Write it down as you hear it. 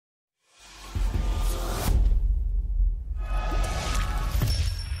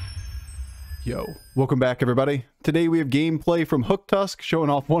Yo, welcome back everybody. Today we have gameplay from Hooktusk showing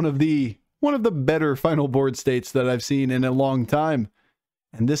off one of the better final board states that I've seen in a long time.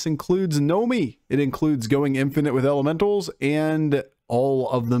 And this includes Nomi. It includes going infinite with elementals and all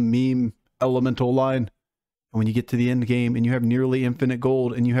of the meme elemental line. And when you get to the end game and you have nearly infinite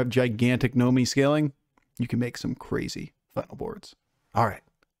gold and you have gigantic Nomi scaling, you can make some crazy final boards. All right,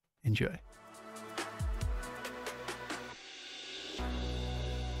 enjoy.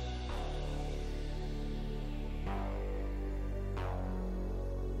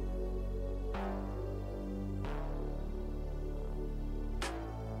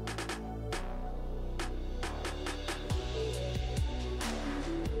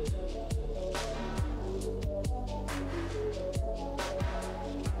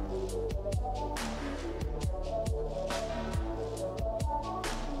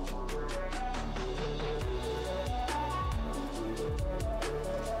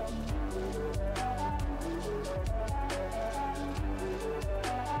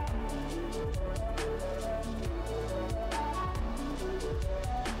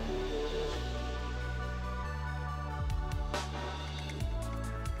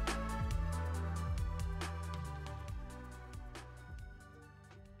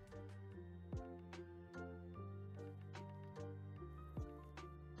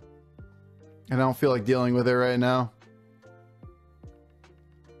 And I don't feel like dealing with it right now.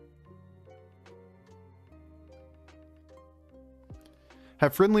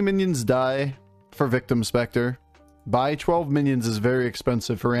 Have friendly minions die for Victim Spectre. Buy 12 minions is very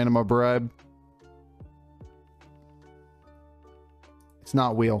expensive for Anima Bribe. It's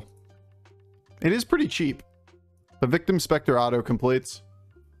not wheel. It is pretty cheap. The Victim Spectre auto completes.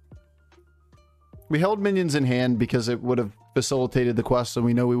 We held minions in hand because it would have facilitated the quest, so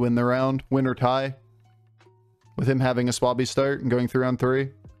we know we win the round, win or tie, with him having a Swabby start and going through round 3.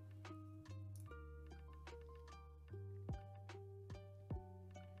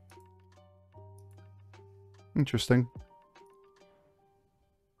 Interesting.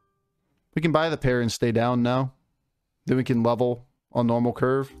 We can buy the pair and stay down now. Then we can level on normal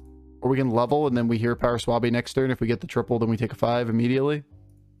curve, or we can level and then we hear power Swabby next turn. If we get the triple, then we take a 5 immediately.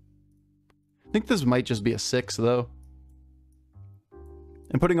 I think this might just be a 6 though.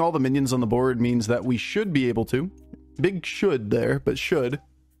 And putting all the minions on the board means that we should be able to, big should there, but should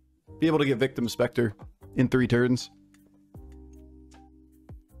be able to get Victim Spectre in 3 turns.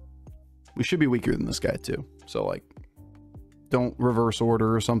 We should be weaker than this guy too. So like, don't reverse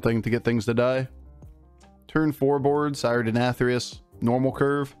order or something to get things to die. Turn 4 board, Sire Denathrius, normal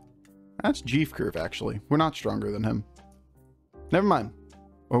curve. That's Jeef curve actually. We're not stronger than him. Never mind.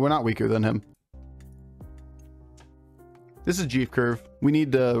 Or we're not weaker than him. This is Jeef curve. We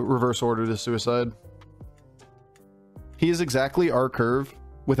need to reverse order to suicide. He is exactly our curve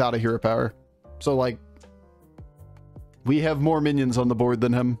without a hero power. So like, we have more minions on the board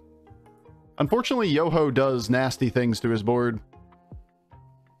than him. Unfortunately, Yoho does nasty things to his board.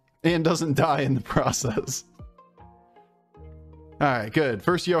 And doesn't die in the process. Alright, good.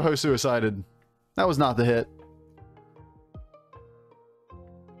 First Yoho suicided. That was not the hit.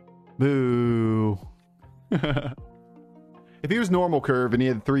 Boo. If he was normal curve and he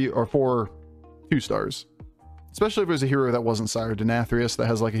had 3 or 4 2-stars, especially if it was a hero that wasn't Sire Denathrius that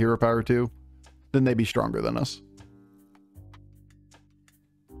has like a hero power too, then they'd be stronger than us.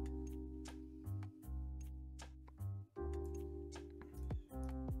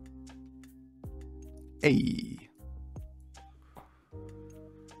 Hey.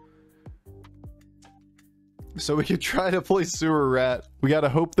 So we could try to play Sewer Rat. We gotta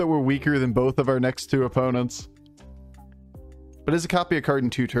hope that we're weaker than both of our next 2 opponents. But it's a copy a card in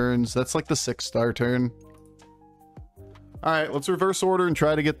 2 turns. That's like the 6-star turn. Alright, let's reverse order and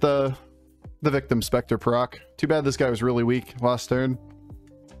try to get the Victim Spectre proc. Too bad this guy was really weak last turn.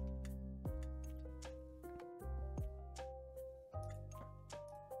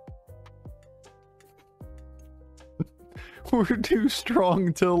 We're too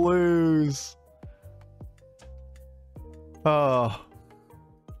strong to lose. Oh.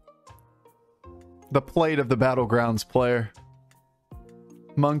 The plate of the Battlegrounds player.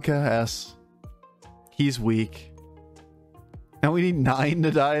 Monka S. He's weak. Now we need 9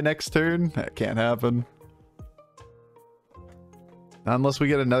 to die next turn? That can't happen. Unless we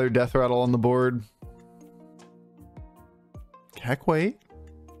get another Death Rattle on the board. Heck, wait.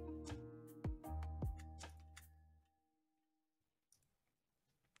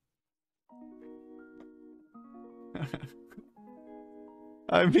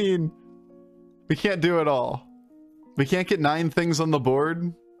 I mean, we can't do it all. We can't get 9 things on the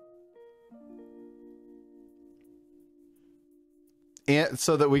board. and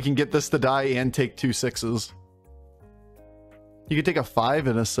so that we can get this to die and take 2 6s. You could take a 5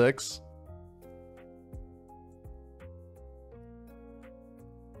 and a 6.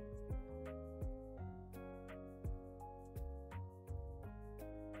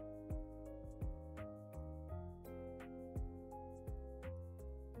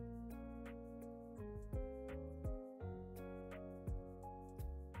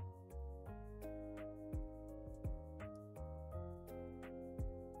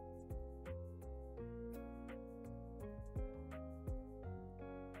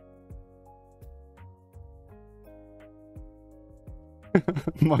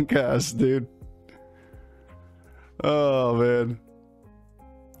 Monk ass, dude. Oh, man.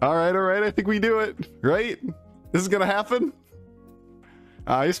 All right. I think we do it, right? This is gonna happen?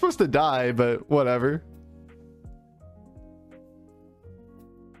 You're supposed to die, but whatever.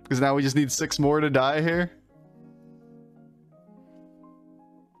 Because now we just need 6 more to die here.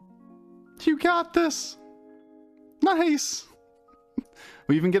 You got this. Nice.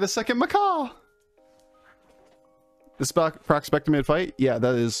 We even get a second Macaw. This prospector fight? Yeah,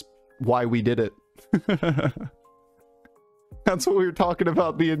 that is why we did it. That's what we were talking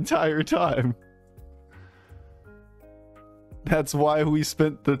about the entire time. That's why we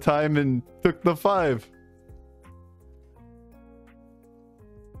spent the time and took the 5.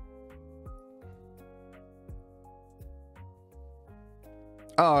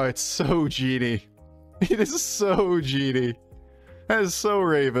 Oh, it's so Djinni. It is so Djinni. That is so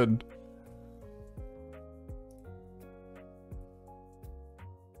Raven.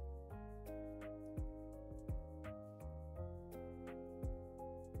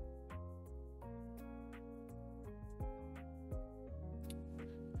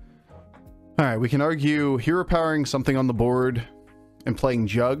 Alright, we can argue hero powering something on the board and playing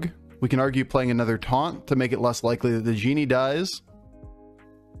Jug. We can argue playing another taunt to make it less likely that the Djinni dies.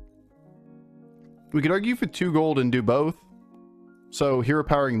 We could argue for 2 gold and do both. So hero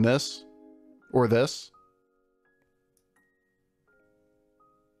powering this or this.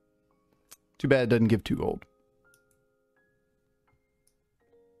 Too bad it doesn't give 2 gold.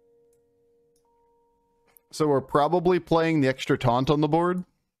 So we're probably playing the extra taunt on the board.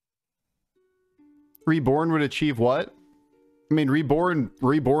 Reborn would achieve what? I mean,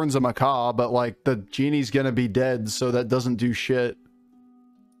 Reborn's a Macaw, but like the Djinni's gonna be dead, so that doesn't do shit.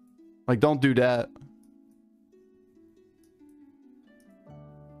 Like, don't do that.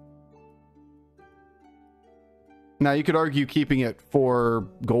 Now, you could argue keeping it for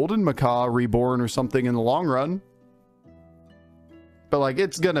Golden Macaw, Reborn, or something in the long run. But like,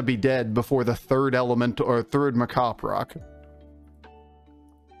 it's gonna be dead before the 3rd element or 3rd Macaw proc.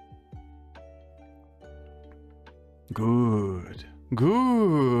 Good.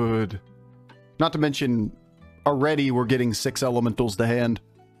 Good. Not to mention, already we're getting 6 elementals to hand.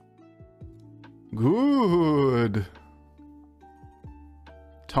 Good.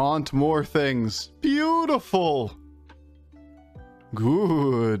 Taunt more things. Beautiful.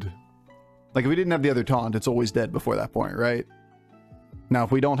 Good. Like, if we didn't have the other taunt, it's always dead before that point, right? Now,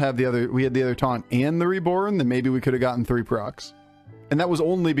 if we don't have the other, we had the other taunt and the Reborn, then maybe we could have gotten 3 procs. And that was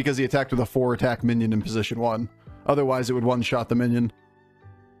only because he attacked with a 4 attack minion in position 1. Otherwise, it would one-shot the minion.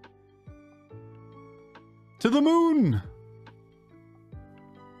 To the moon!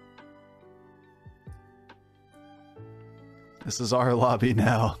 This is our lobby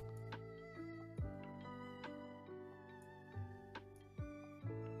now.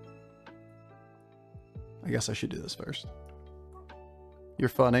 I guess I should do this first. You're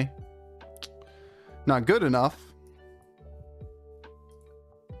funny. Not good enough.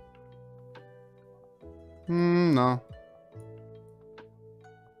 No.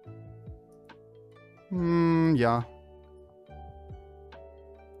 Yeah.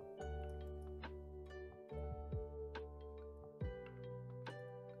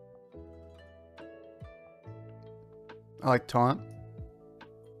 I like taunt.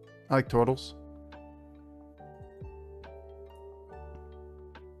 I like turtles.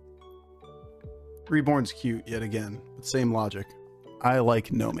 Reborn's cute yet again, but same logic. I like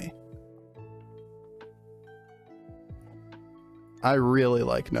Nomi. I really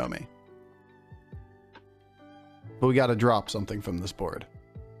like Nomi. But we gotta drop something from this board.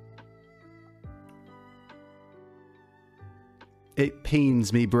 It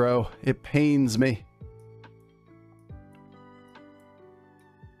pains me, bro. It pains me.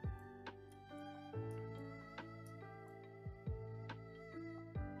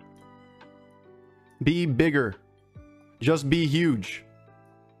 Be bigger. Just be huge.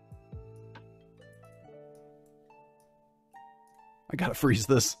 I gotta freeze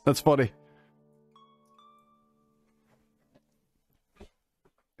this. That's funny.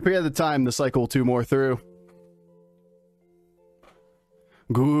 If we had the time to cycle 2 more through.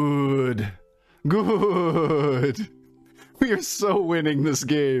 Good. Good. We are so winning this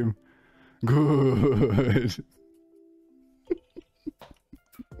game. Good.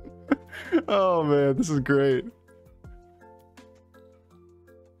 Oh man, this is great.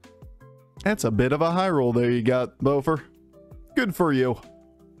 That's a bit of a high roll there you got, Bofur. Good for you.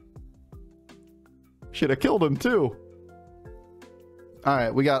 Should have killed him too.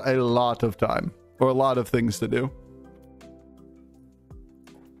 Alright, we got a lot of time. Or a lot of things to do.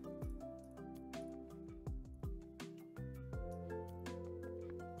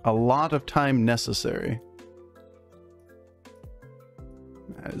 A lot of time necessary.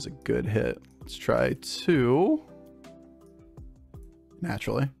 That is a good hit. Let's try 2.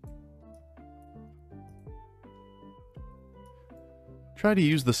 Naturally. Try to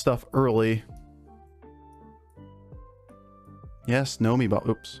use the stuff early. Yes, Nomi buff.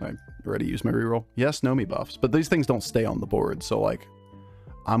 Oops, I already used my reroll. Yes, Nomi buffs. But these things don't stay on the board, so like,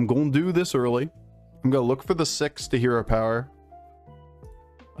 I'm going to do this early. I'm going to look for the 6 to hero power.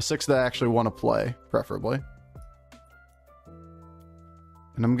 A 6 that I actually want to play, preferably.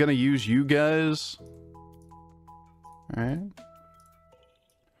 And I'm going to use you guys. Alright.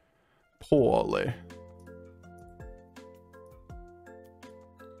 Poorly.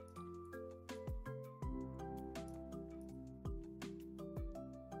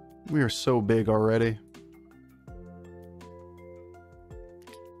 We are so big already.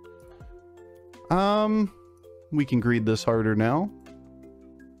 We can greed this harder now.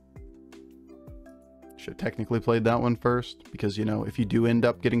 Should have technically played that one first, because, you know, if you do end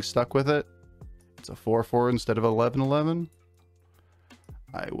up getting stuck with it, it's a 4-4 instead of 11-11.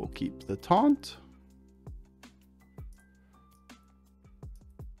 I will keep the taunt.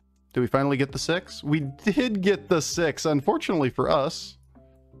 Do we finally get the 6? We did get the 6, unfortunately for us.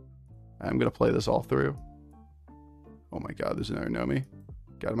 I'm going to play this all through. Oh my god, there's another Nomi.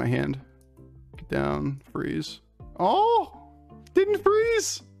 Got in my hand. Get down. Freeze. Oh! Didn't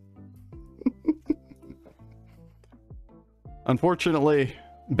freeze! Unfortunately,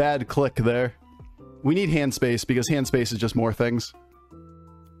 bad click there. We need hand space, because hand space is just more things.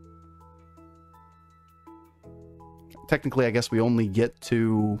 Technically, I guess we only get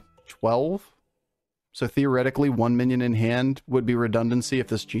to 12. So theoretically, 1 minion in hand would be redundancy if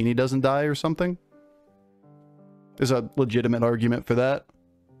this Djinni doesn't die or something. There's a legitimate argument for that.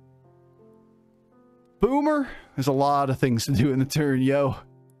 Boomer! There's a lot of things to do in the turn, yo.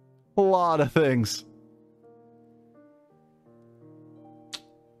 A lot of things.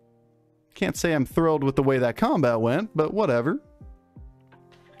 Can't say I'm thrilled with the way that combat went, but whatever.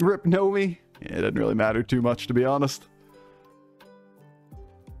 Rip Nomi. It doesn't really matter too much, to be honest.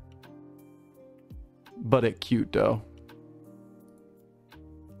 But it cute, though.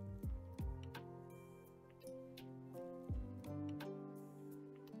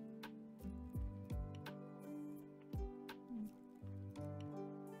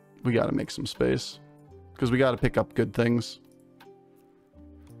 We gotta make some space. Because we gotta pick up good things.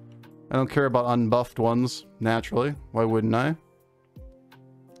 I don't care about unbuffed ones, naturally. Why wouldn't I?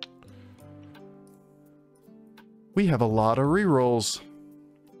 We have a lot of rerolls.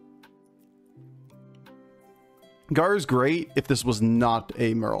 Gar's great if this was not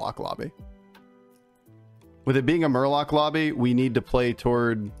a Murloc lobby. With it being a Murloc lobby, we need to play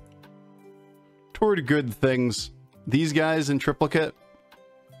toward good things. These guys in triplicate.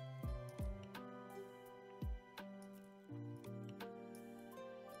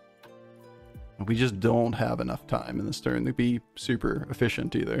 We just don't have enough time in this turn to be super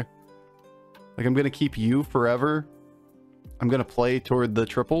efficient either. Like, I'm going to keep you forever. I'm going to play toward the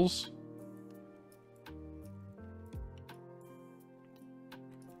triples.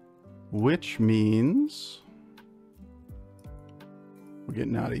 Which means we're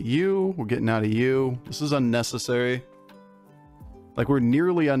getting out of you. We're getting out of you. This is unnecessary. Like, we're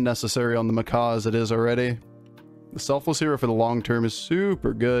nearly unnecessary on the Macaw as it is already. The Selfless Hero for the long term is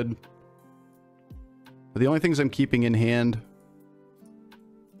super good. But the only things I'm keeping in hand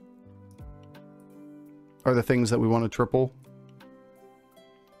are the things that we want to triple.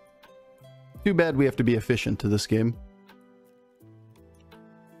 Too bad we have to be efficient to this game.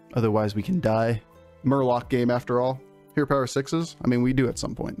 Otherwise we can die. Murloc game after all. Hero power 6s? I mean, we do at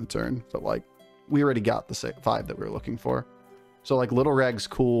some point in the turn. But like, we already got the 5 that we were looking for. So like, Little Rag's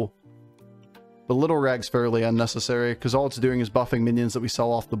cool. But Little Rag's fairly unnecessary, because all it's doing is buffing minions that we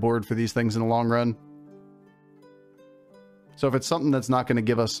sell off the board for these things in the long run. So if it's something that's not going to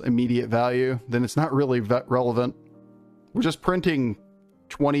give us immediate value, then it's not really relevant. We're just printing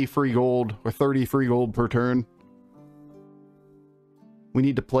 20 free gold or 30 free gold per turn. We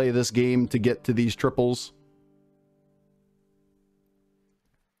need to play this game to get to these triples.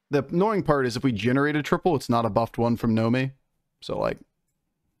 The annoying part is if we generate a triple, it's not a buffed one from Nomi. So, like,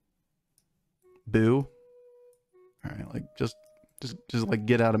 boo. All right, like, just like,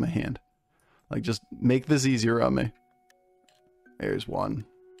 get out of my hand. Like, just make this easier on me. There's one.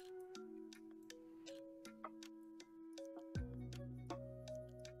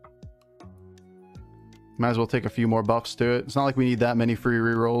 Might as well take a few more buffs to it. It's not like we need that many free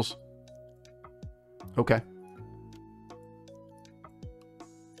rerolls. Okay.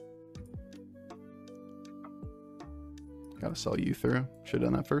 Gotta sell you through. Should've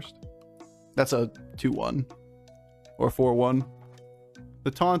done that first. That's a 2-1. Or 4-1. The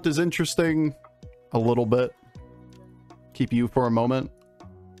taunt is interesting. A little bit. Keep you for a moment.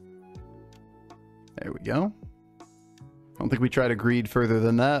 There we go. I don't think we try to greed further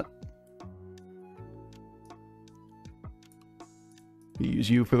than that. Use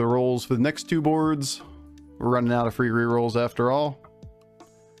you for the rolls for the next two boards. We're running out of free rerolls after all.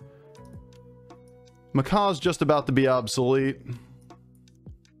 Macaw's just about to be obsolete.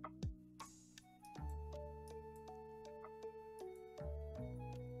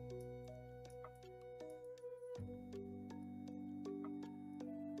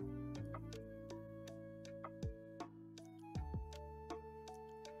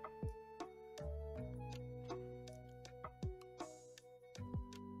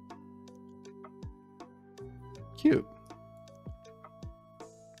 Cute.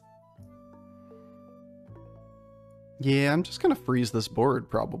 Yeah, I'm just gonna freeze this board,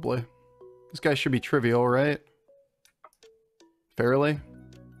 probably. This guy should be trivial, right? Fairly?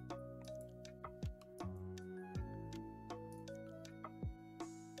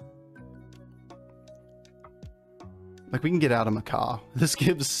 Like, we can get out of Macaw. This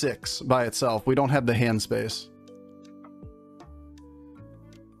gives 6 by itself. We don't have the hand space.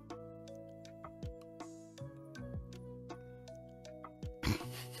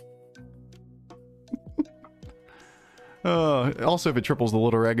 Also, if it triples the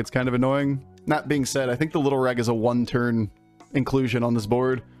little reg, it's kind of annoying. That being said, I think the little reg is a 1-turn inclusion on this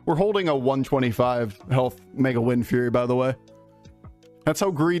board. We're holding a 125 health Mega Wind Fury, by the way. That's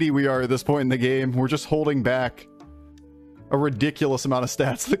how greedy we are at this point in the game. We're just holding back a ridiculous amount of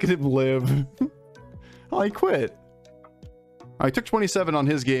stats. Look at him live. Oh, he quit. I took 27 on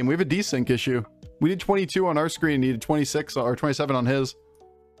his game. We have a desync issue. We did 22 on our screen, needed 26 or 27 on his.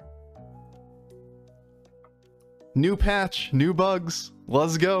 New patch, new bugs.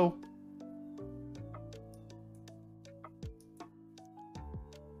 Let's go.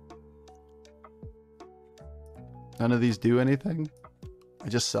 None of these do anything. I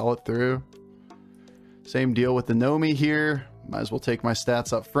just sell it through. Same deal with the Nomi here. Might as well take my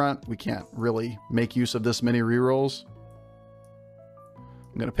stats up front. We can't really make use of this many rerolls.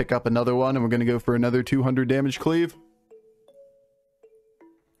 I'm going to pick up another one and we're going to go for another 200 damage cleave.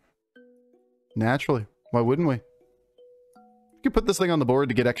 Naturally. Why wouldn't we? You could put this thing on the board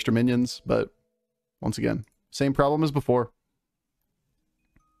to get extra minions, but once again, same problem as before.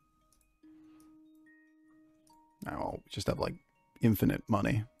 Oh, we just have like infinite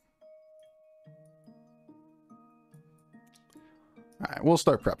money. Alright, we'll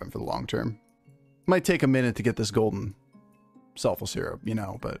start prepping for the long term. Might take a minute to get this golden selfless hero, you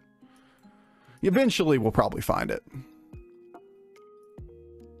know, but eventually we'll probably find it.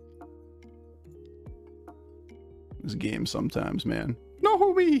 This game sometimes, man. No,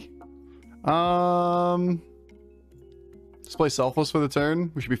 homie! Let's play selfless for the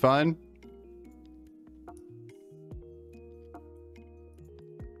turn. We should be fine.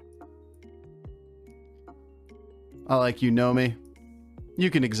 I like you, Nomi. You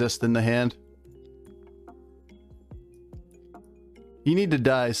can exist in the hand. You need to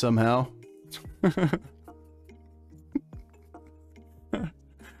die somehow.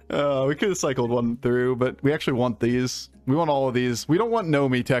 We could have cycled one through, but we actually want these. We want all of these. We don't want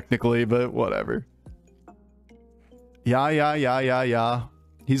Nomi technically, but whatever. Yeah.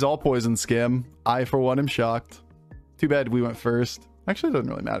 He's all poison skim. I, for one, am shocked. Too bad we went first. Actually, it doesn't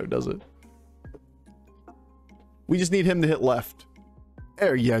really matter, does it? We just need him to hit left.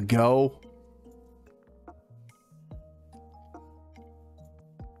 There you go.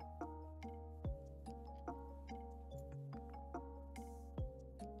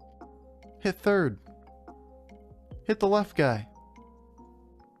 Hit third. Hit the left guy.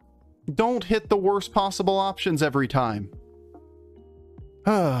 Don't hit the worst possible options every time.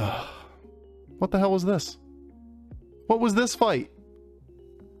 What the hell was this? What was this fight?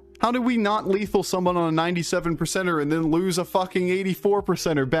 How did we not lethal someone on a 97%er and then lose a fucking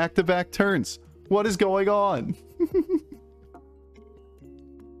 84%er back-to-back turns? What is going on?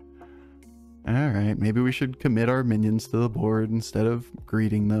 Alright, maybe we should commit our minions to the board instead of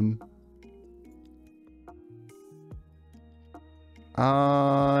greeting them.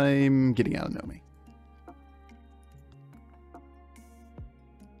 I'm getting out of Nomi.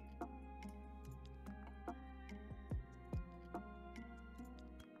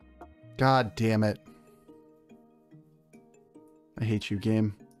 God damn it. I hate you,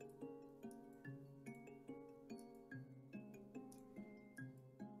 game.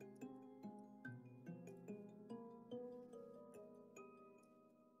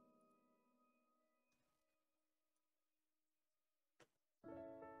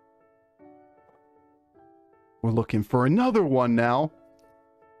 We're looking for another one now.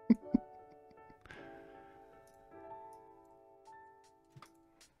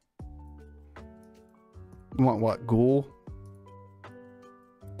 You want what? Ghoul?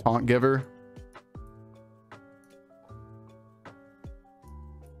 Taunt Giver?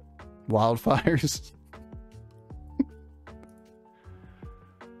 Wildfires?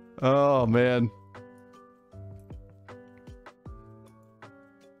 Oh, man.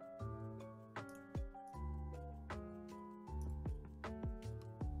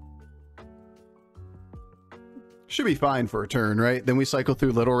 Should be fine for a turn, right? Then we cycle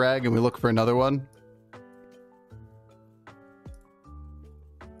through Little Rag and we look for another one.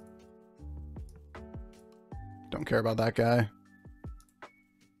 Don't care about that guy.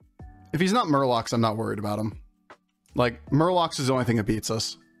 If he's not Murlocs, I'm not worried about him. Like, Murlocs is the only thing that beats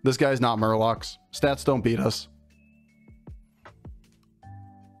us. This guy's not Murlocs. Stats don't beat us.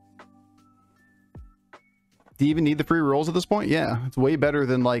 Do you even need the free rolls at this point? Yeah, it's way better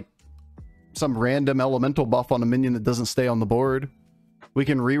than, like, some random elemental buff on a minion that doesn't stay on the board. We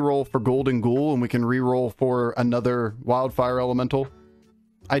can reroll for Golden Ghoul and we can reroll for another Wildfire elemental.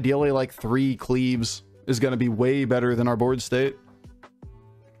 Ideally, like 3 cleaves is going to be way better than our board state.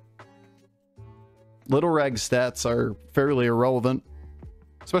 Little Rag's stats are fairly irrelevant,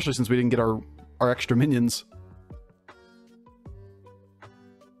 especially since we didn't get our extra minions.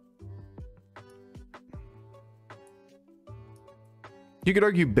 You could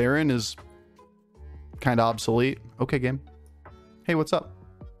argue Baron is kind of obsolete. Okay, game. Hey, what's up?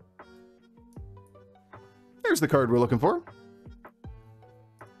 There's the card we're looking for.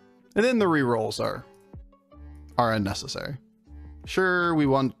 And then the rerolls are unnecessary. Sure, we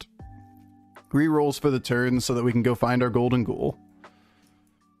want rerolls for the turn so that we can go find our Golden Ghoul.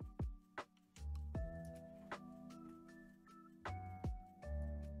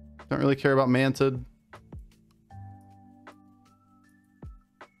 Don't really care about Mantid.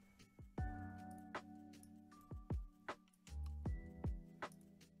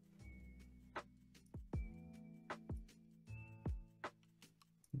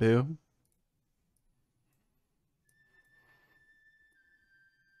 Boo.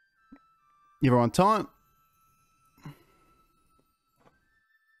 You ever want taunt?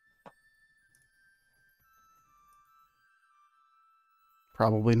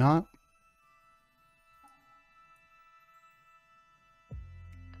 Probably not.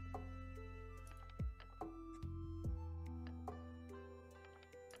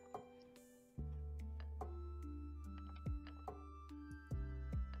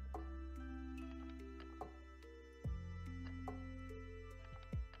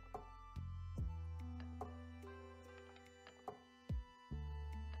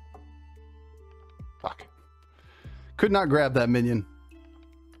 Fuck. Could not grab that minion.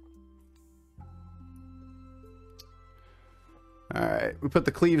 Alright, we put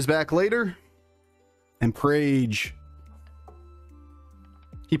the cleaves back later. And Prage.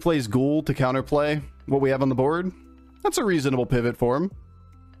 He plays Ghoul to counterplay what we have on the board. That's a reasonable pivot for him.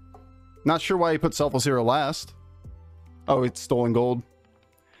 Not sure why he put Selfless Hero last. Oh, it's Stolen Gold.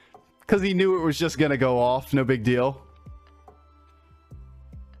 Because he knew it was just going to go off. No big deal.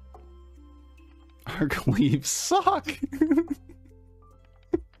 Our cleaves suck.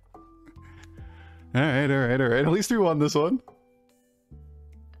 Alright. At least we won this one.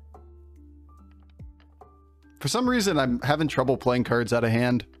 For some reason, I'm having trouble playing cards out of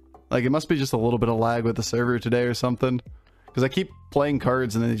hand. Like, it must be just a little bit of lag with the server today or something. Because I keep playing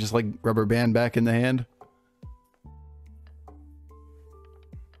cards and then they just, like, rubber band back in the hand.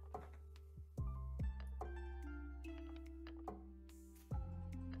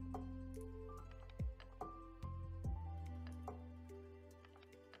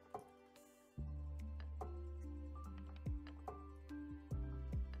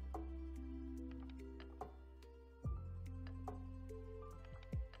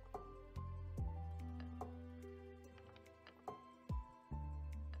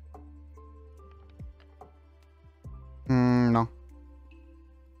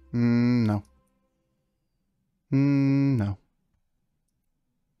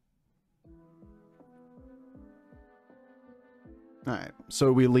 Alright,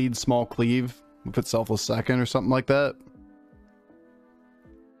 so we lead small cleave. We put selfless second or something like that.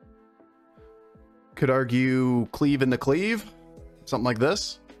 Could argue cleave in the cleave. Something like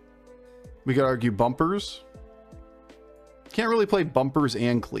this. We could argue bumpers. Can't really play bumpers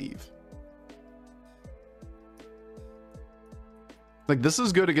and cleave. Like, this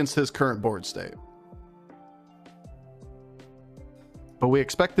is good against his current board state. But we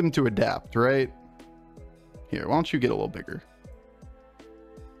expect him to adapt, right? Here, why don't you get a little bigger?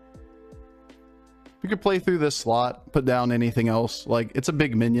 We could play through this slot, put down anything else. Like, it's a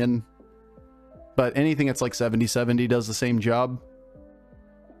big minion. But anything that's like 70-70 does the same job.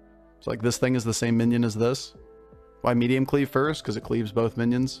 So like this thing is the same minion as this. Why medium cleave first? Because it cleaves both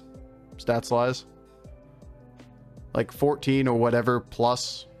minions. Stats lies. Like 14 or whatever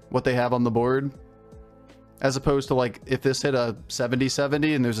plus what they have on the board. As opposed to like if this hit a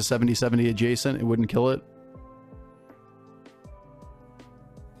 70-70 and there's a 70-70 adjacent, it wouldn't kill it.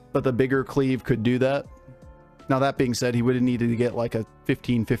 But the bigger cleave could do that. Now that being said, he would have needed to get like a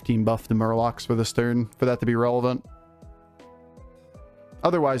 15-15 buff to Murlocs for this turn for that to be relevant.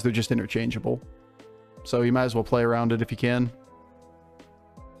 Otherwise, they're just interchangeable. So you might as well play around it if you can.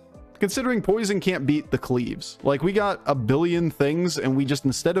 Considering poison can't beat the cleaves. Like, we got a billion things, and we just,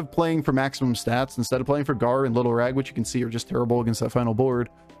 instead of playing for maximum stats, instead of playing for Gar and Little Rag, which you can see are just terrible against that final board,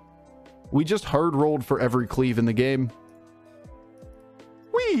 we just hard rolled for every cleave in the game.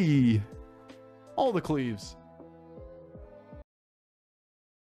 Whee! All the cleaves.